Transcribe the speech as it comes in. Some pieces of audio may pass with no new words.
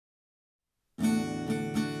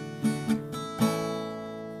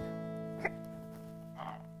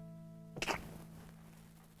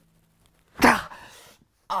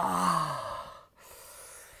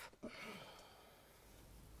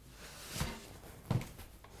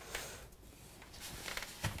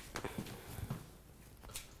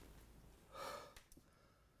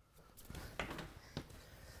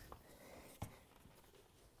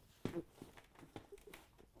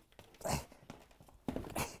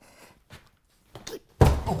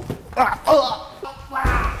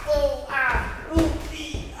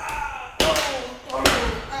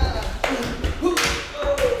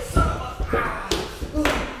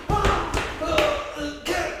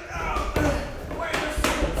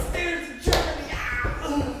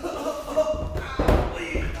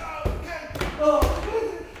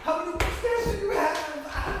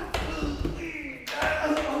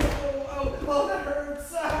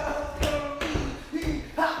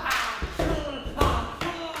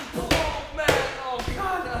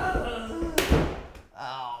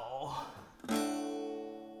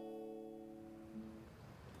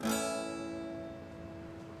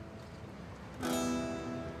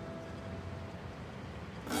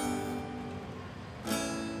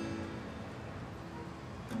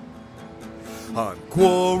I'm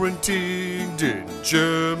quarantined in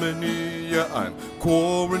Germany, yeah, I'm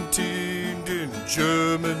quarantined in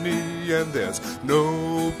Germany, and there's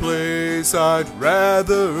no place I'd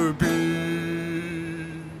rather be,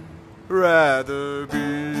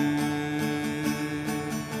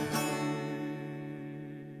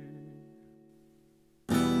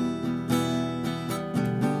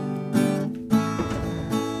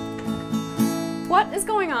 What is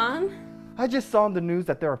going on? I just saw in the news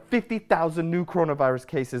that there are 50,000 new coronavirus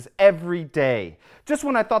cases every day. Just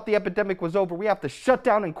when I thought the epidemic was over, we have to shut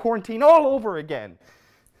down and quarantine all over again.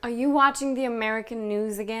 Are you watching the American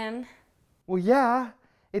news again? Well, yeah.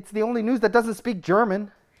 It's the only news that doesn't speak German.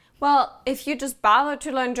 Well, if you just bothered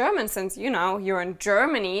to learn German since, you're in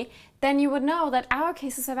Germany, then you would know that our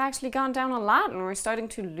cases have actually gone down a lot and we're starting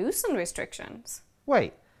to loosen restrictions.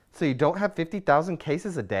 Wait, so you don't have 50,000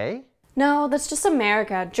 cases a day? No, that's just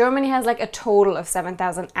America. Germany has like a total of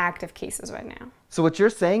 7,000 active cases right now. So what you're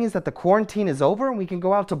saying is that the quarantine is over and we can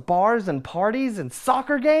go out to bars and parties and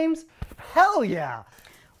soccer games? Hell yeah!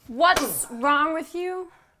 What's wrong with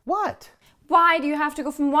you? What? Why do you have to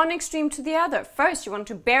go from one extreme to the other? First you want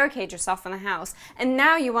to barricade yourself in the house, and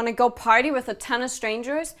now you want to go party with a ton of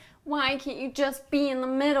strangers? Why can't you just be in the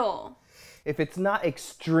middle? If it's not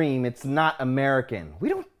extreme, it's not American. We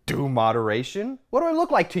don't do moderation. What do I look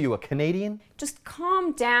like to you, a Canadian? Just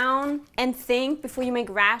calm down and think before you make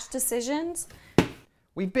rash decisions.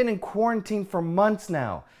 We've been in quarantine for months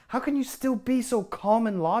now. How can you still be so calm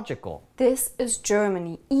and logical? This is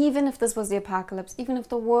Germany. Even if this was the apocalypse, even if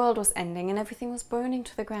the world was ending and everything was burning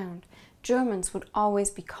to the ground, Germans would always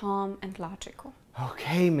be calm and logical.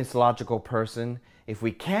 Okay, Miss Logical Person. If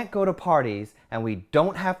we can't go to parties and we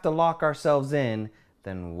don't have to lock ourselves in,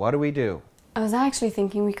 then what do? I was actually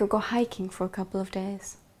thinking we could go hiking for a couple of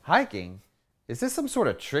days. Hiking? Is this some sort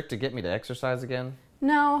of trick to get me to exercise again?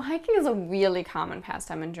 No, hiking is a really common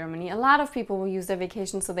pastime in Germany. A lot of people will use their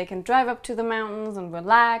vacation so they can drive up to the mountains and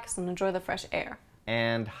relax and enjoy the fresh air.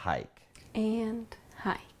 And hike. And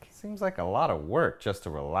hike. Seems like a lot of work just to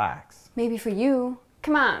relax. Maybe for you.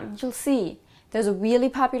 Come on, you'll see. There's a really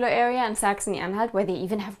popular area in Saxony-Anhalt where they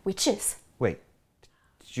even have witches. Wait,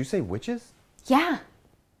 did you say witches? Yeah.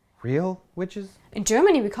 Real witches? In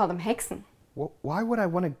Germany we call them Hexen. Why would I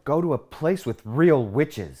want to go to a place with real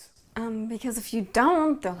witches? Because if you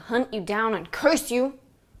don't, they'll hunt you down and curse you.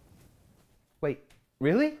 Wait,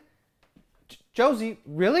 really? Josie,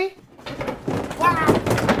 really?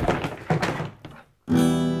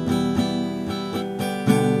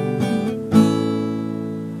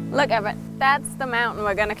 Look, Everett, that's the mountain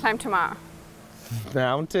we're gonna climb tomorrow.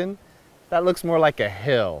 Mountain? That looks more like a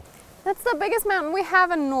hill. That's the biggest mountain we have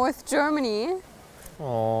in North Germany.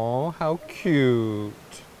 Aw, how cute.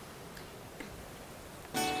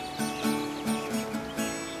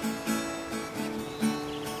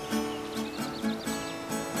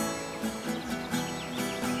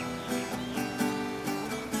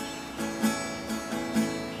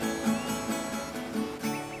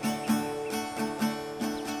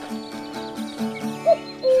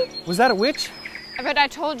 Was that a witch? Everett, I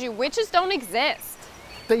told you, witches don't exist.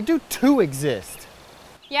 They do too exist.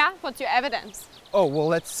 Yeah? What's your evidence? Oh, well,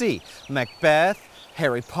 let's see. Macbeth,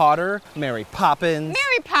 Harry Potter, Mary Poppins.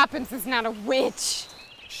 Mary Poppins is not a witch.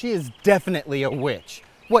 She is definitely a witch.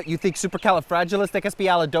 What, you think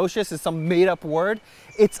supercalifragilisticexpialidocious is some made-up word?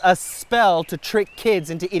 It's a spell to trick kids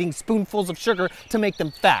into eating spoonfuls of sugar to make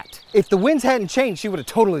them fat. If the winds hadn't changed, she would have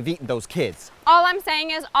totally eaten those kids. All I'm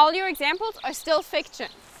saying is all your examples are still fiction.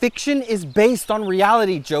 Fiction is based on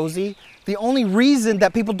reality, Josie. The only reason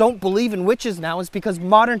that people don't believe in witches now is because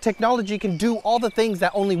modern technology can do all the things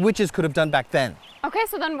that only witches could have done back then. Okay,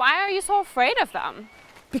 so then why are you so afraid of them?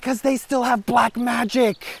 Because they still have black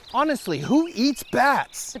magic. Honestly, who eats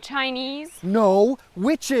bats? The Chinese? No,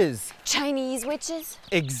 witches. Chinese witches?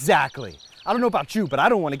 Exactly. I don't know about you, but I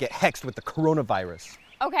don't want to get hexed with the coronavirus.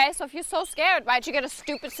 Okay, so if you're so scared, why'd you get a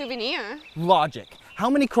stupid souvenir? Logic. How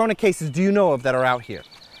many Corona cases do you know of that are out here?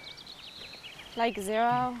 Like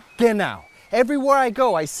 0? Genau. Everywhere I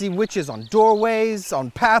go, I see witches on doorways,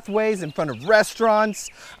 on pathways, in front of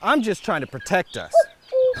restaurants. I'm just trying to protect us.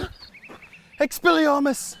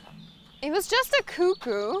 Expelliarmus! It was just a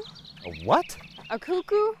cuckoo. A what? A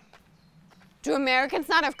cuckoo? Do Americans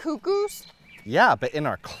not have cuckoos? Yeah, but in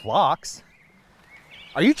our clocks.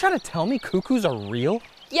 Are you trying to tell me cuckoos are real?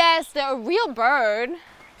 Yes, they're a real bird.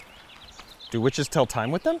 Do witches tell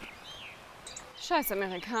time with them? Scheiß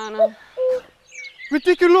Amerikaner.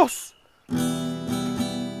 Ridiculous!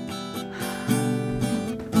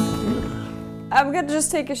 I'm gonna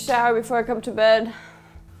just take a shower before I come to bed.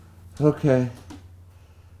 Okay.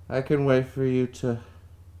 I can wait for you to...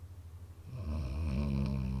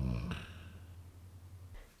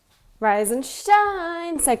 Rise and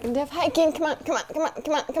shine, second day of hiking. Come on, come on, come on,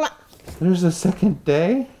 come on, come on. There's a second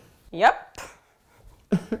day? Yep.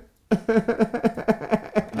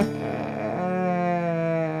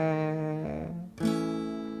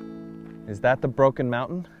 Is that the broken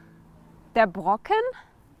mountain? Der Brocken?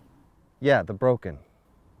 Yeah, the broken.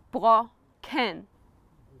 Brocken.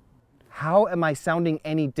 How am I sounding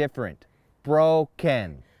any different?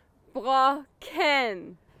 Broken.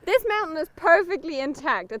 Brocken. This mountain is perfectly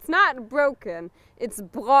intact. It's not broken. It's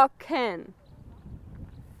broken.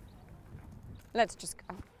 Let's just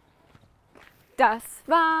go. Das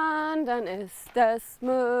Wandern ist des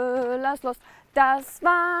Müllers Lust. Das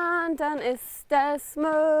Wandern ist des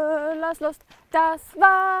Müllers Lust. Das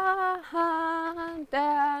Wandern.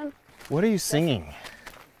 What are you singing?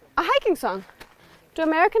 A hiking song. Do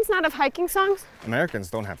Americans not have hiking songs? Americans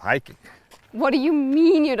don't have hiking. What do you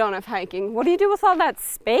mean you don't have hiking? What do you do with all that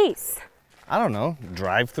space? I don't know,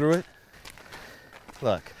 drive through it.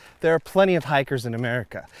 Look, there are plenty of hikers in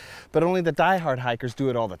America, but only the die-hard hikers do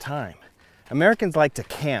it all the time. Americans like to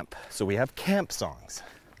camp, so we have camp songs.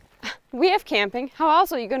 We have camping. How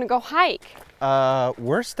else are you gonna go hike?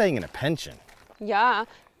 We're staying in a pension. Yeah,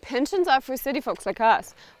 pensions are for city folks like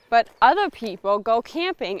us, but other people go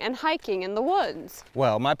camping and hiking in the woods.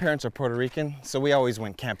 Well, my parents are Puerto Rican, so we always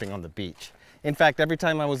went camping on the beach. In fact, every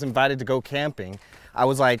time I was invited to go camping, I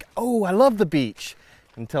was like, oh, I love the beach,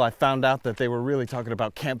 until I found out that they were really talking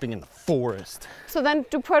about camping in the forest. So then,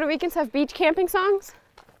 do Puerto Ricans have beach camping songs?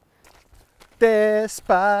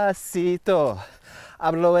 Despacito,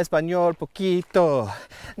 hablo español poquito,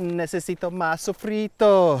 necesito más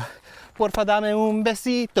sofrito, porfa dame un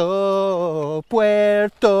besito,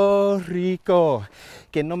 Puerto Rico,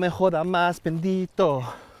 que no me joda más bendito.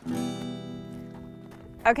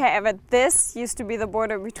 Okay, Everett, this used to be the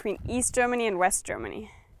border between East Germany and West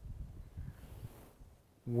Germany.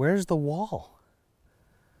 Where's the wall?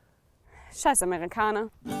 Scheiß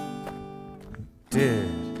Amerikaner. Dude,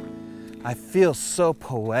 I feel so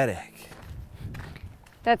poetic.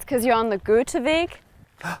 That's because you're on the Goetheweg?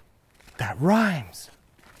 That rhymes.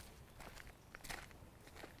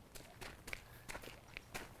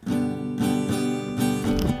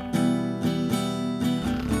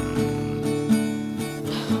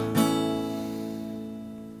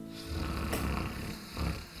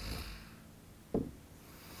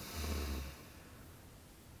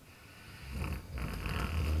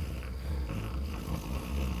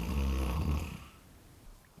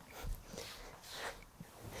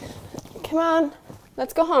 Come on,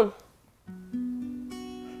 let's go home.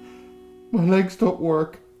 My legs don't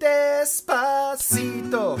work.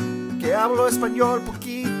 Despacito, que hablo español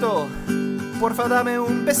poquito, porfa dame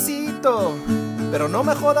un besito, pero no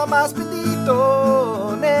me joda más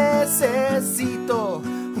bendito, necesito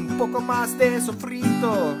un poco más de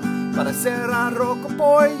sofrito, para hacer arroz con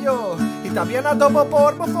pollo, y también adobo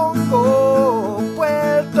por mofongo,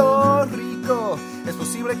 Puerto Rico, es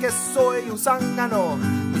posible que soy un zángano,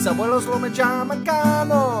 mis abuelos lo me llaman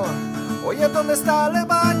cano, oye, ¿dónde está el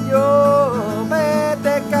baño?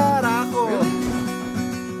 Vete carajo.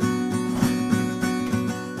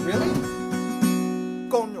 Really?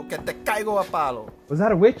 Coño, que te caigo a palo. Was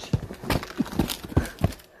that a witch?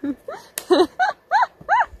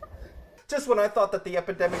 Just when I thought that the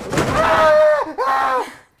epidemic was...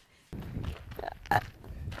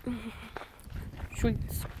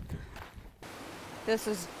 This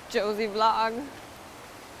is Josie Vlog.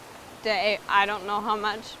 Day, I don't know how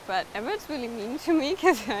much, but Everett's really mean to me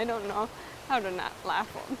because I don't know how to not laugh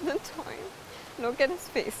all the time. Look at his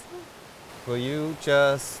face. Will you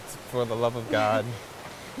just, for the love of God,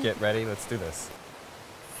 get ready? Let's do this.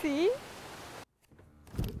 See?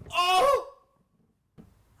 Oh!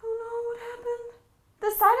 Oh no, what happened?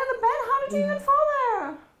 The side of the bed? How did you even fall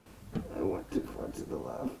there? I went too far to the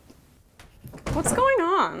left. What's going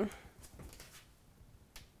on?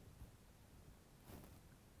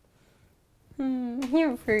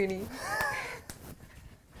 You're pretty.